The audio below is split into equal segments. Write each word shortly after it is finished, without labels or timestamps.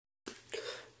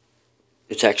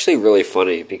it's actually really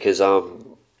funny because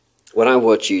when I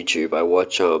watch YouTube, I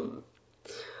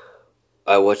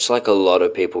watch like a lot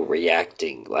of people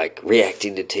reacting to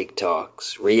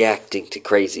TikToks, reacting to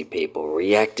crazy people,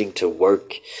 reacting to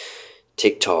woke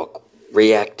TikTok,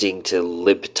 reacting to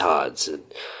libtards, and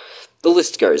the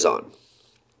list goes on.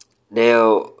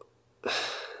 Now,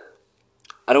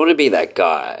 I don't want to be that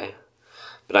guy,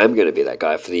 but I'm going to be that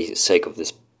guy for the sake of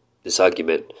this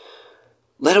argument.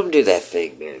 Let them do their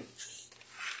thing, man.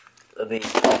 I mean,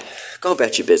 go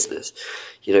about your business.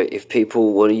 You know, if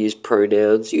people want to use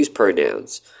pronouns, use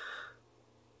pronouns.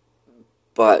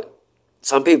 But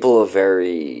some people are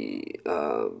very,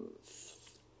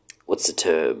 what's the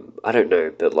term? I don't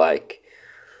know, but like,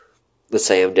 let's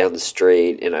say I'm down the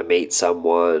street and I meet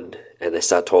someone and they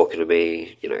start talking to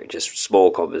me, you know, just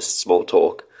small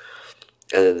talk.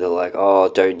 And then they're like, oh,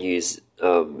 don't use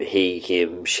he,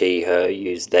 him, she, her,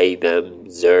 use they, them,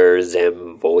 zer,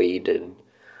 them, void,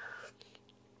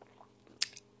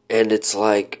 and it's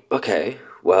like, okay,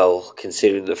 well,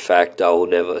 considering the fact I will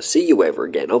never see you ever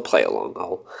again, I'll play along.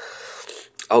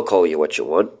 I'll call you what you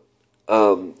want.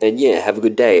 And yeah, have a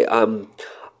good day.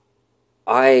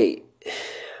 I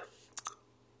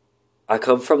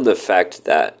come from the fact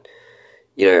that,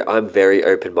 you know, I'm very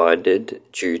open-minded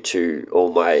due to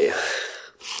all my,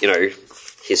 you know,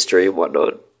 history and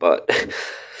whatnot. But,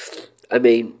 I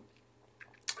mean,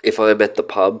 if I'm at the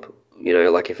pub, you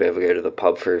know, like if I ever go to the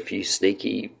pub for a few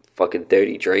sneaky fucking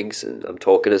 30 drinks and I'm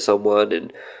talking to someone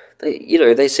and they, you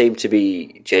know, they seem to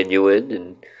be genuine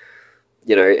and,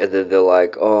 you know, and then they're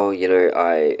like, oh, you know,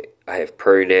 I have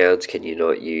pronouns, can you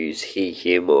not use he,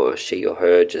 him, or she or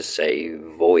her, just say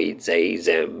void, they,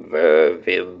 them, ver,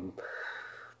 vim.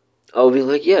 I'll be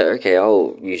like, yeah, okay,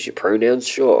 I'll use your pronouns,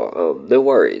 sure, no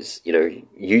worries, you know,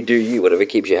 you do you, whatever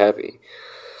keeps you happy.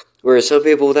 Whereas some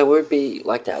people, they won't be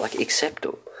like that, like, accept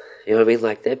them, you know what I mean,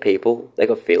 like, they're people, they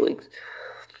got feelings.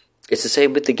 It's the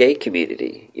same with the gay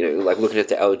community, you know, like looking at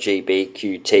the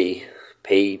LGBQT,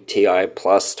 PTI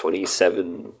plus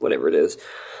 27, whatever it is.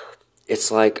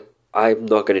 It's like, I'm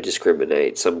not going to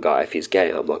discriminate some guy if he's gay.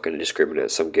 I'm not going to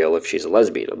discriminate some girl if she's a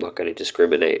lesbian. I'm not going to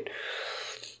discriminate,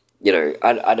 you know,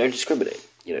 I don't discriminate,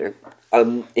 you know.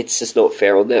 It's just not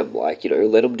fair on them. Like, you know,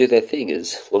 let them do their thing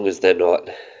as long as they're not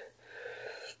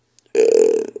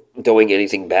doing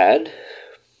anything bad.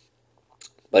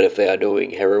 But if they are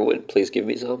doing heroin, please give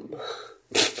me some.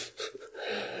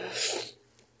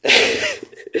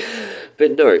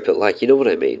 But no, but like, you know what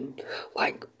I mean?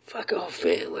 Like, fuck off,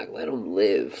 man. Like, let them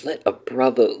live. Let a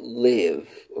brother live.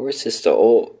 Or a sister,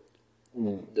 or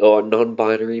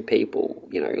non-binary people,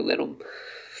 you know, let them.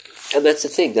 And that's the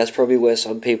thing. That's probably where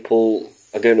some people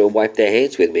are going to wipe their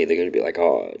hands with me. They're going to be like,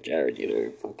 oh, Jarrod, you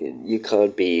know, fucking, you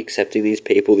can't be accepting these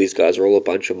people. These guys are all a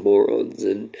bunch of morons.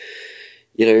 And,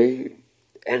 you know,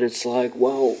 and it's like,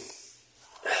 well,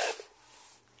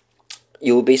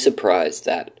 you'll be surprised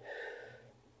that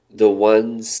the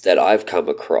ones that I've come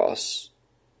across,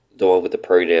 the one with the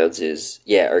pronouns is,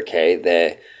 yeah, okay,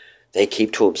 they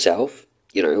keep to themselves.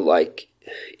 You know, like,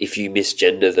 if you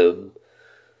misgender them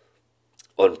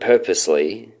on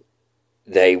purposely,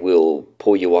 they will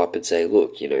pull you up and say,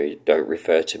 look, you know, don't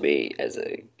refer to me as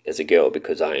a girl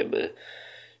because I am a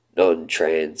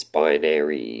non-trans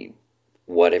binary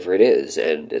whatever it is.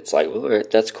 And it's like, all right,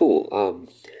 that's cool.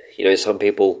 You know,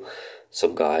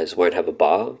 some guys won't have a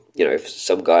bar. You know, if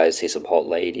some guys see some hot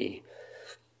lady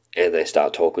and they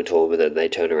start talking to them and then they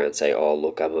turn around and say, oh,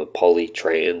 look, I'm a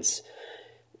poly-trans,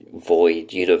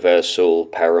 void, universal,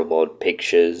 Paramount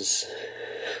Pictures,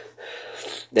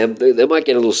 they might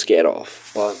get a little scared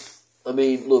off. But, I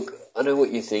mean, look, I know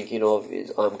what you're thinking of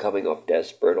is I'm coming off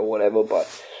desperate or whatever, but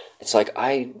it's like,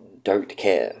 I don't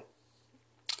care.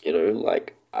 You know,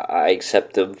 like, I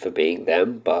accept them for being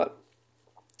them, but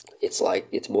it's like,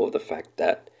 it's more of the fact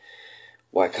that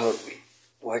why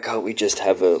can't we just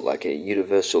have a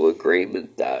universal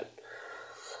agreement that,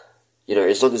 you know,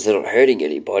 as long as they're not hurting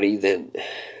anybody, then,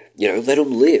 you know, let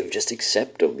them live, just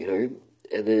accept them, you know.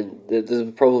 And then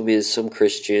the problem is some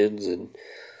Christians and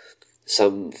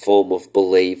some form of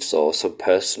beliefs or some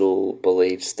personal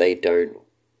beliefs they don't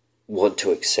want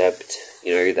to accept,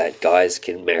 you know, that guys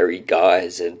can marry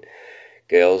guys and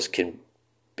girls can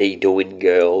be doing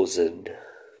girls, and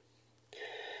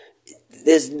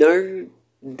there's nothing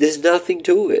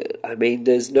to it. I mean,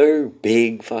 there's no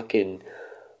big fucking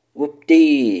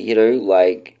whoop-dee, you know,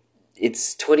 like,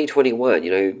 it's 2021,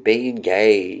 you know, being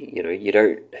gay, you know, you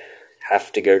don't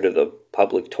have to go to the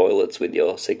public toilets with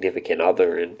your significant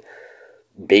other and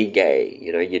be gay,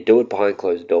 you know, you do it behind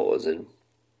closed doors. And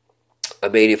I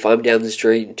mean, if I'm down the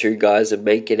street and two guys are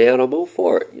making out, I'm all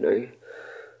for it, you know.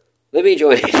 Let me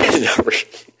join in. Not really.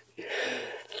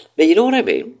 But you know what I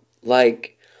mean?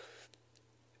 Like,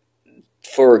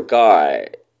 for a guy,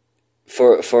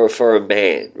 for a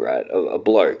man, right? A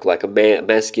bloke, like a man,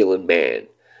 masculine man,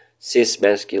 cis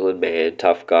masculine man,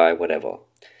 tough guy, whatever.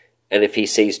 And if he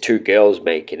sees two girls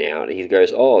making out, he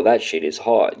goes, "Oh, that shit is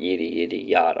hot, yiddy yiddy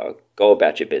yada. Go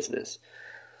about your business."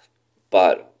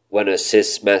 But when a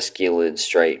cis masculine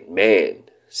straight man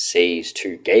sees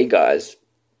two gay guys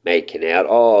making out,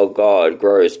 "Oh God,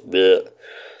 gross! Bleh.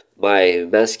 My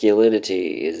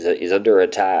masculinity is under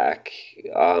attack.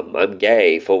 I'm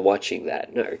gay for watching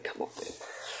that." No, come on, man.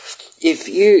 If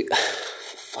you,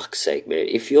 for fuck's sake, man,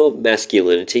 if your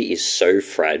masculinity is so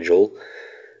fragile,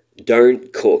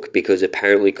 don't cook, because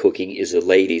apparently cooking is a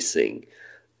ladies' thing.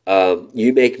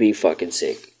 You make me fucking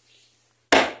sick.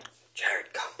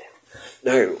 Jarrod, calm down.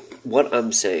 No, what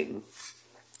I'm saying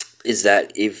is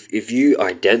that if you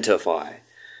identify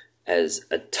as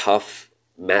a tough,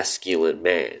 masculine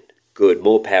man, good,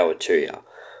 more power to you.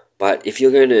 But if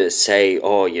you're going to say,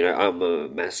 "Oh, I'm a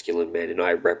masculine man and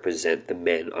I represent the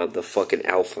men, I'm the fucking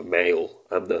alpha male,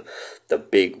 I'm the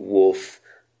big wolf,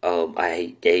 I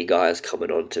hate gay guys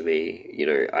coming on to me,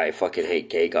 I fucking hate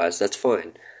gay guys," that's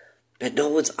fine. But no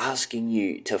one's asking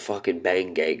you to fucking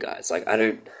bang gay guys. Like,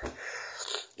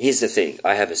 here's the thing,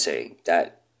 I have a saying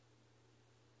that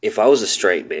if I was a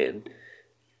straight man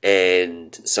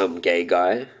and some gay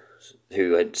guy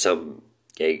who had some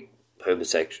gay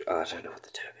homosexual, I don't know what the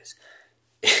term is.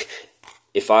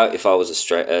 if I was a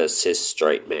cis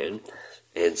straight man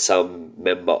and some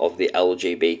member of the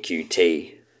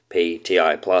LGBQT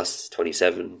PTI plus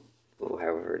 27 or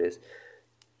however it is,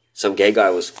 some gay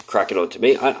guy was cracking on to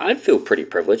me, I'd feel pretty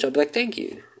privileged. I'd be like, "Thank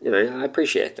you, I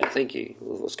appreciate that. Thank you.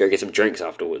 Let's go get some drinks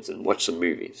afterwards and watch some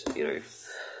movies."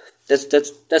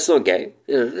 That's not gay.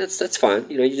 That's fine.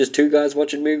 You're just two guys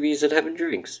watching movies and having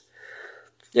drinks.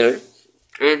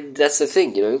 And that's the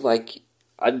thing.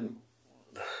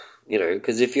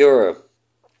 Because if you're a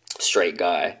straight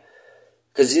guy,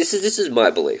 because this is my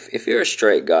belief. If you're a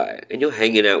straight guy and you're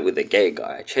hanging out with a gay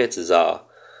guy, chances are,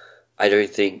 I don't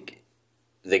think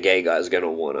the gay guy's gonna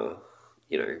wanna,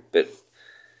 But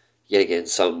yet again,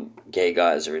 some gay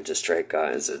guys are into straight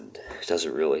guys, and it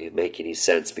doesn't really make any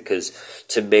sense. Because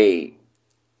to me,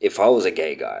 if I was a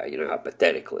gay guy,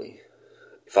 hypothetically,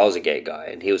 if I was a gay guy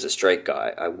and he was a straight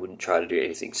guy, I wouldn't try to do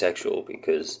anything sexual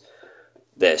because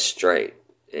they're straight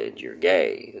and you're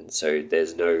gay, and so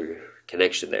there's no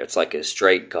connection there. It's like a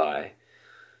straight guy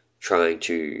trying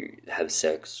to have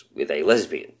sex with a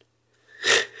lesbian.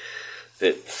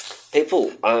 But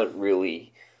people aren't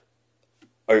really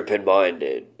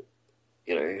open-minded,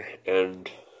 and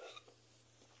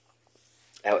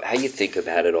how you think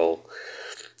about it all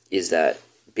is that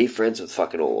be friends with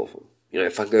fucking all of them.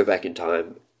 If I can go back in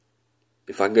time,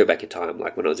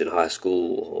 like when I was in high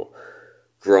school or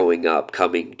growing up,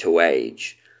 coming to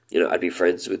age, I'd be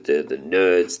friends with the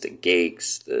nerds, the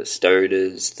geeks, the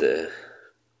stoners, the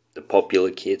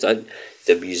popular kids,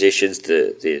 the musicians,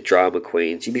 the drama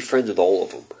queens. You'd be friends with all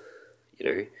of them.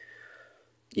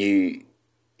 You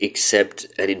accept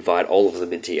and invite all of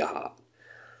them into your heart.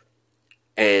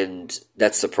 And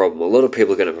that's the problem. A lot of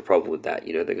people are going to have a problem with that.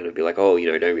 They're going to be like, "Oh,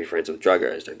 don't be friends with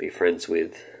druggers. Don't be friends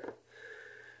with,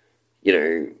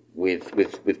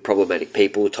 with problematic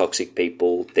people, toxic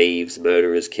people, thieves,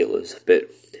 murderers, killers." But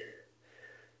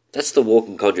that's the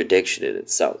walking contradiction in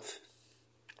itself.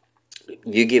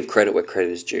 You give credit where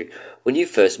credit is due. When you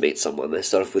first meet someone, they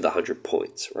start off with 100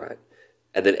 points, right?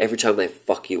 And then every time they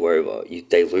fuck you over,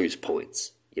 they lose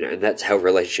points. And that's how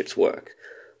relationships work.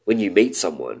 When you meet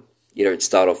someone, you don't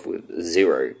start off with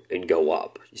 0 and go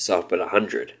up. You start off at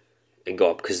 100 and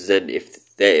go up, because then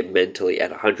if they're mentally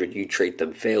at 100, you treat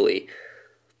them fairly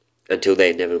until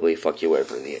they inevitably fuck you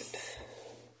over in the end.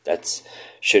 That's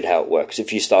should how it works.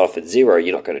 If you start off at 0,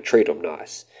 you're not going to treat them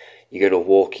nice. You're going to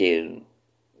walk in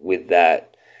with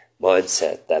that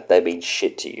mindset that they mean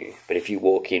shit to you. But if you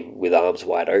walk in with arms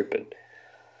wide open,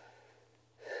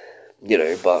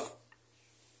 but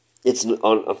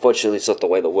unfortunately it's not the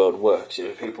way the world works.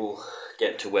 People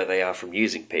get to where they are from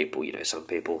using people. Some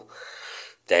people,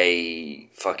 they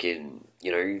fucking,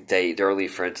 they're only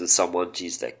friends with someone to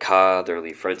use their car. They're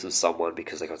only friends with someone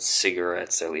because they got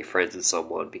cigarettes. They're only friends with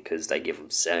someone because they give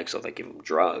them sex or they give them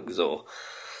drugs, or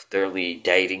they're only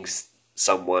dating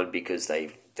someone because they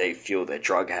fuel their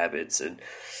drug habits. And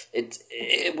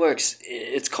it works.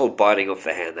 It's called biting off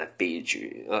the hand that feeds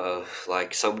you.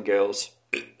 Like some girls,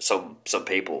 some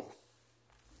people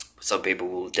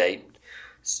will date.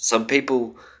 Some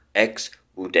people, ex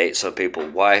will date some people,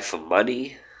 Y, for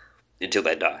money until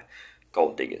they die.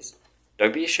 Gold diggers.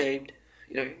 Don't be ashamed.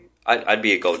 I'd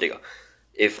be a gold digger.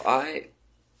 If I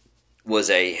was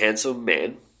a handsome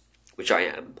man, which I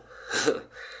am,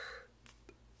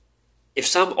 if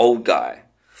some old guy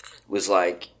was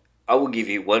like, I will give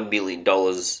you $1 million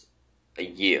a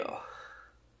year,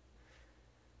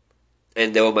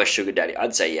 and they were my sugar daddy,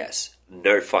 I'd say yes.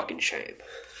 No fucking shame.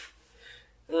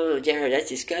 Oh, Jarrod, that's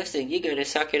disgusting. You're gonna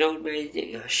suck an old man's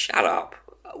dick. Oh, shut up.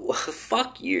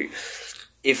 Fuck you.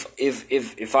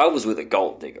 If I was with a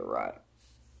gold digger, right,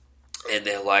 and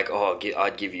they're like, oh,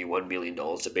 I'd give you $1 million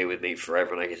to be with me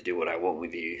forever, and I get to do what I want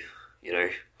with you, you know,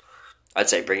 I'd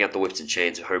say bring out the whips and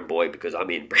chains, homeboy, because I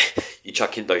mean, you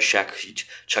chuck in those shackles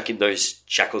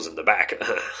in the back,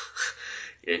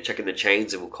 chuck in the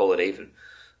chains, and we'll call it even.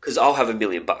 Because I'll have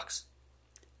 $1,000,000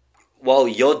 while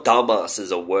your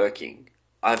dumbasses are working.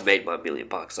 I've made my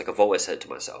 $1,000,000. Like I've always said to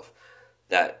myself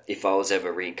that if I was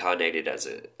ever reincarnated as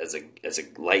a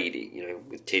lady, you know,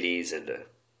 with titties and a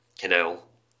canal,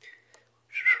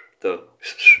 the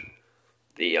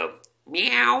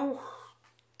meow,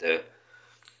 the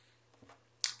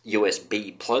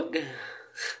USB plug,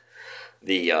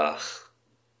 the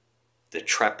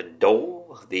trap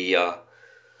door, the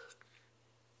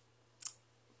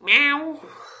meow,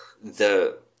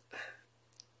 the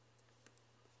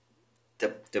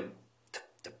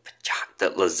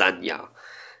lasagna,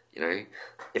 you know.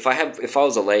 If I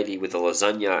was a lady with a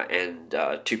lasagna and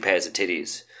 2 pairs of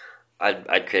titties,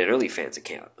 I'd create an OnlyFans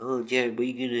account. Oh, Jarrod,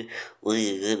 when you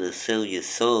gonna sell your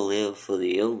soul out for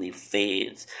the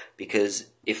OnlyFans? Because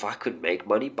if I could make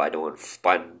money by doing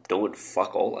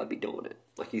fuck all, I'd be doing it.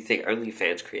 Like, you think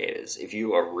OnlyFans creators, if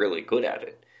you are really good at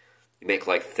it, you make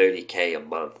like $30K a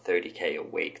month, $30K a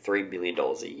week, $3 million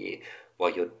a year,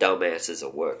 while your dumbasses are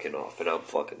working off and I'm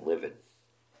fucking living.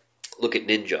 Look at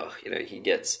Ninja, you know, he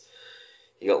got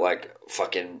like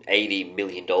fucking $80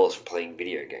 million from playing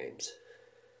video games.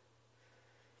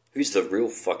 Who's the real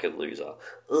fucking loser?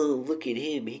 Oh, look at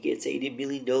him. He gets $80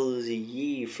 million a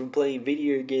year from playing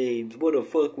video games. What a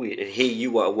fuckwit. And here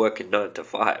you are working 9 to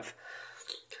 5.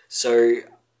 So,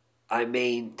 I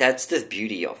mean, that's the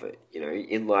beauty of it. You know,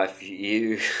 in life,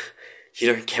 you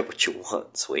don't get what you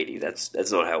want, sweetie. That's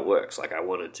not how it works. Like, I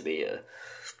wanted to be a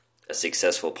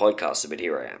successful podcaster, but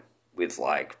here I am with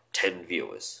like 10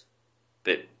 viewers.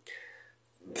 But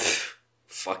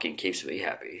fucking keeps me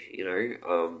happy, you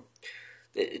know?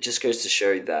 It just goes to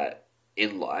show that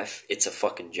in life, it's a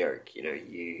fucking joke. You know,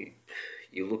 you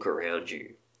look around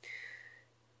you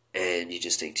and you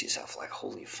just think to yourself, like,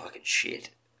 holy fucking shit.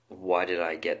 Why did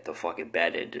I get the fucking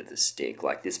bad end of the stick?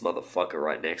 Like, this motherfucker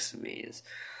right next to me is,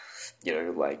 you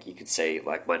know, like, you could say,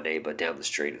 like, my neighbor down the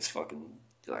street is fucking,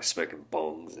 like, smoking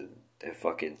bongs and they're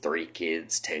fucking 3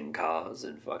 kids, 10 cars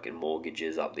and fucking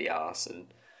mortgages up the arse. And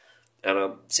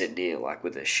I'm sitting here, like,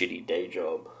 with a shitty day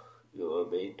job. You know what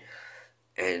I mean?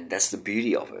 And that's the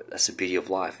beauty of it. That's the beauty of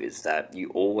life, is that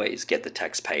you always get the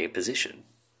taxpayer position.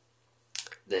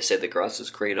 They said the grass is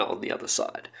greener on the other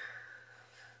side.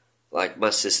 Like my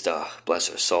sister, bless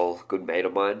her soul, good mate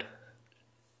of mine,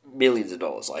 millions of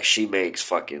dollars. Like she makes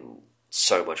fucking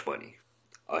so much money.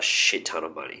 A shit ton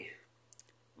of money.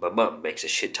 My mum makes a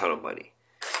shit ton of money.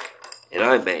 And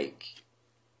I make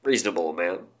reasonable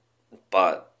amount,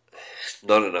 but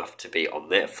not enough to be on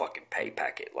their fucking pay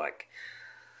packet. Like,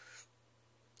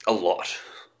 a lot.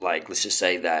 Like, let's just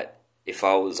say that if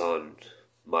I was on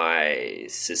my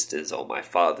sister's or my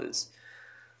father's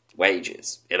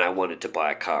wages and I wanted to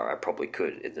buy a car, I probably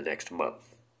could in the next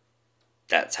month.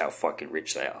 That's how fucking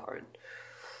rich they are. And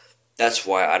that's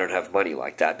why I don't have money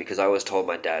like that, because I always told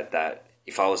my dad that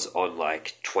if I was on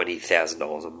like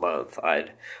 $20,000 a month,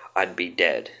 I'd be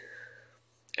dead.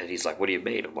 And he's like, what do you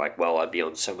mean? I'm like, well, I'd be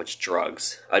on so much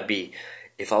drugs.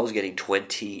 If I was getting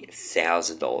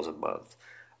 $20,000 a month,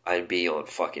 I'd be on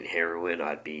fucking heroin,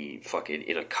 I'd be fucking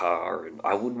in a car, and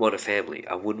I wouldn't want a family.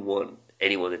 I wouldn't want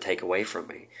anyone to take away from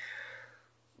me.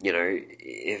 You know,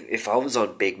 if I was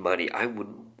on big money,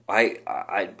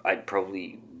 I'd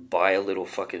probably buy a little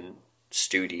fucking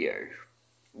studio,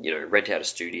 you know, rent out a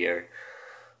studio,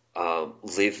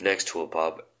 live next to a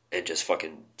pub, and just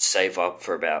fucking save up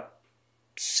for about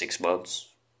 6 months,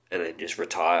 and then just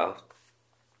retire,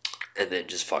 and then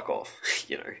just fuck off,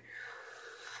 you know.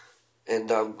 And,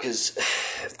 because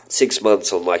 6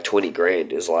 months on like 20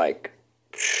 grand is like,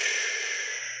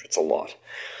 it's a lot.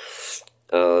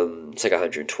 It's like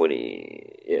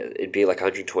 120, yeah, it'd be like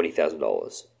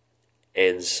 $120,000.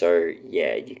 And so,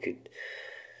 yeah, you could,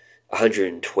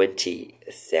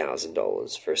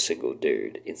 $120,000 for a single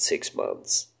dude in 6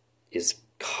 months is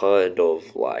kind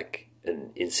of like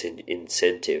an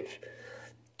incentive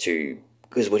to,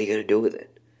 because what are you going to do with it?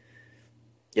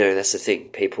 You know, that's the thing.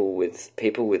 People with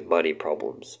money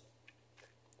problems,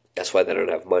 that's why they don't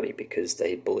have money, because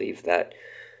they believe that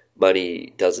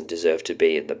money doesn't deserve to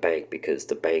be in the bank because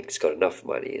the bank's got enough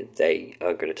money and they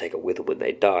aren't going to take it with them when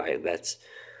they die. And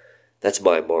that's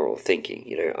my moral thinking.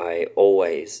 I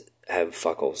always have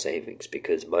fuck all savings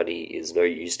because money is no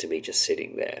use to me just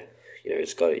sitting there.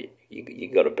 It's got to,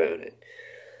 you got to burn it.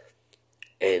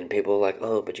 And people are like,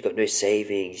 oh, but you got no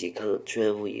savings, you can't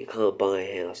travel, you can't buy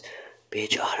a house.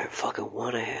 Bitch, I don't fucking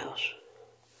want a house.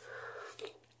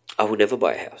 I will never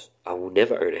buy a house. I will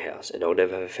never own a house, and I'll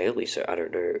never have a family, so I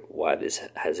don't know why this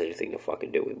has anything to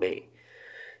fucking do with me.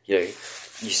 You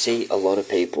see a lot of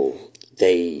people,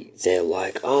 they're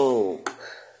like, oh,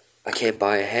 I can't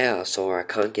buy a house, or I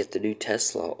can't get the new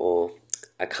Tesla, or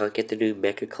I can't get the new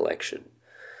Mecha collection.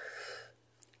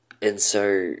 And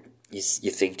so you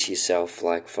think to yourself,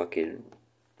 like, fucking,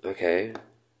 okay,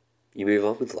 you move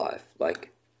on with life.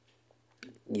 Like,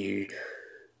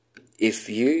 if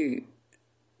you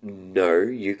know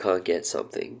you can't get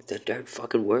something, then don't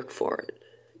fucking work for it.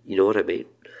 You know what I mean?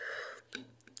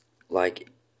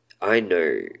 Like, I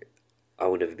know I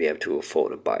will never be able to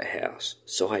afford to buy a house,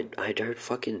 so I don't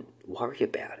fucking worry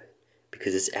about it,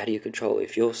 because it's out of your control.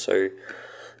 If you're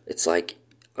it's like,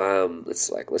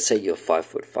 let's say you're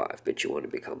 5'5", but you want to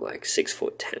become like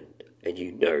 6'10", and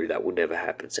you know that will never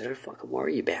happen, so don't fucking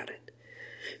worry about it.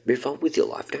 Move on with your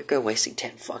life. Don't go wasting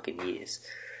 10 fucking years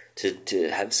to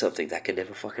have something that can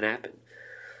never fucking happen.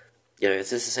 It's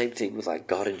just the same thing with like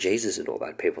God and Jesus and all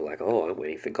that. People are like, oh, I'm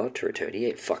waiting for God to return. He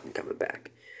ain't fucking coming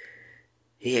back.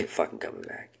 He ain't fucking coming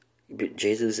back. But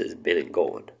Jesus has been and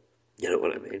gone. You know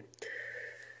what I mean?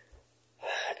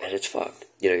 And it's fucked.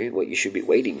 What you should be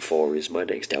waiting for is my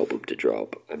next album to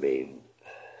drop. I mean,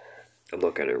 I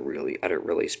don't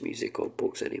release music or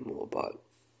books anymore, but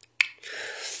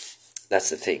that's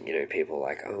the thing, people are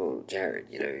like, oh, Jarrod,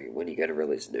 when are you going to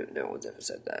release? No one's ever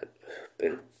said that.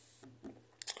 But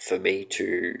for me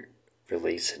to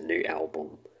release a new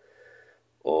album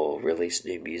or release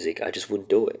new music, I just wouldn't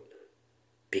do it.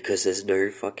 Because there's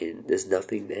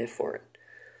nothing there for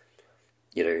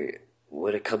it.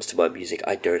 When it comes to my music,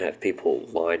 I don't have people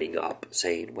lining up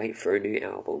saying, wait for a new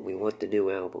album, we want the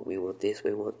new album, we want this,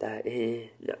 we want that.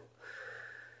 No.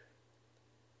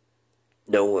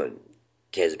 No one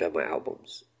cares about my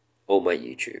albums or my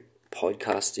YouTube.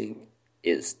 Podcasting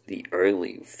is the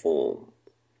only form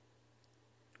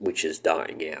which is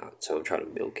dying out, so I'm trying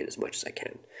to milk it as much as I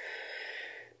can.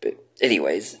 But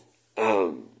anyways,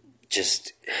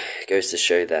 just goes to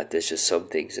show that there's just some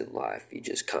things in life you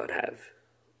just can't have.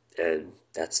 And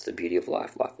that's the beauty of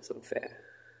life. Life is unfair.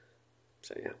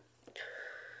 So yeah.